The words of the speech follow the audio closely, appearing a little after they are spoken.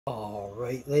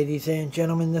Alright, ladies and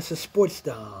gentlemen, this is Sports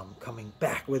Dom coming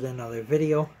back with another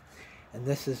video. And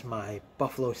this is my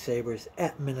Buffalo Sabres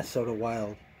at Minnesota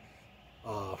Wild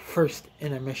first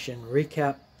intermission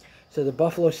recap. So the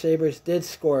Buffalo Sabres did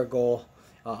score a goal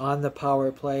on the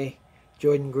power play.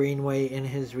 Jordan Greenway, in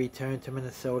his return to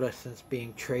Minnesota since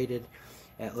being traded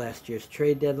at last year's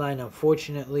trade deadline.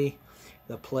 Unfortunately,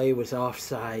 the play was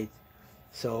offside,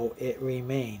 so it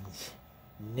remains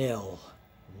 0-0.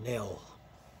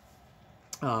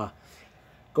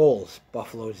 Goals: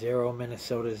 Buffalo 0,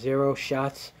 Minnesota 0.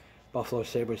 Shots: Buffalo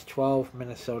Sabres 12,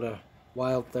 Minnesota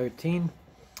Wild 13.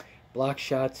 Block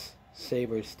shots: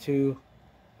 Sabres 2,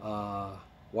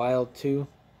 Wild 2.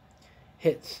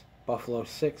 Hits: Buffalo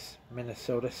 6,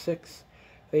 Minnesota 6.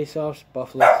 Face-offs: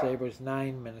 Buffalo Sabres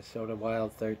 9, Minnesota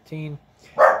Wild 13.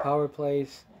 Power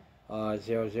plays: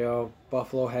 0-0.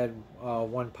 Buffalo had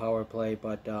one power play,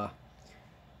 but it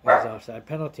was offside.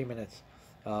 Penalty minutes: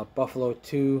 Buffalo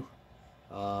 2,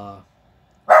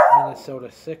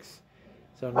 Minnesota 6.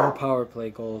 So no power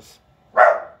play goals.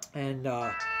 And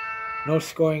no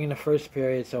scoring in the first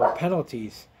period. So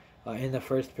penalties in the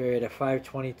first period. At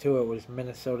 5:22, it was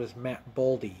Minnesota's Matt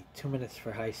Boldy, 2 minutes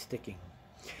for high sticking.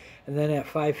 And then at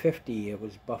 5:50, it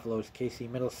was Buffalo's Casey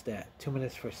Mittelstadt, 2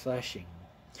 minutes for slashing.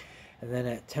 And then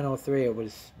at 10:03, it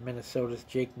was Minnesota's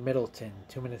Jake Middleton,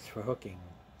 2 minutes for hooking.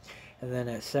 And then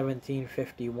at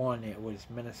 17:51, it was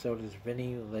Minnesota's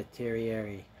Vinny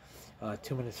Lettieri,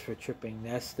 2 minutes for tripping.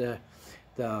 That's the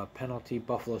penalty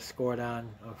Buffalo scored on.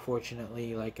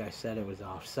 Unfortunately, like I said, it was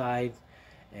offside,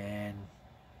 and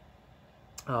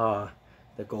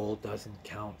the goal doesn't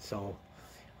count. So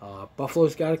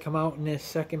Buffalo's got to come out in this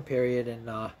second period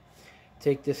and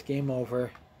take this game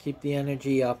over. Keep the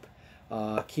energy up.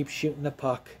 Keep shooting the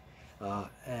puck.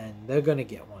 And they're going to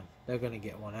get one. They're going to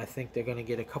get one. I think they're going to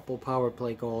get a couple power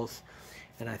play goals,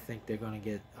 and I think they're going to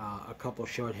get a couple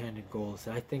shorthanded goals.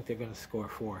 I think they're going to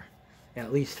score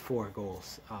at least four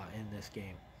goals in this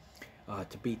game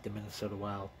to beat the Minnesota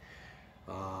Wild.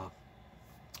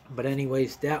 But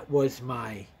anyways, that was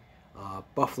my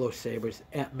Buffalo Sabres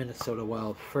at Minnesota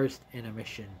Wild first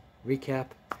intermission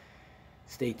recap.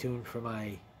 Stay tuned for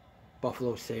my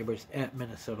Buffalo Sabres at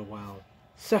Minnesota Wild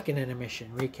second intermission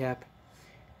recap.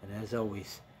 And as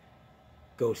always,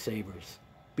 go Sabres.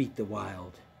 Beat the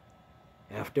Wild.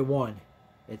 After one,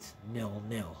 it's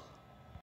 0-0.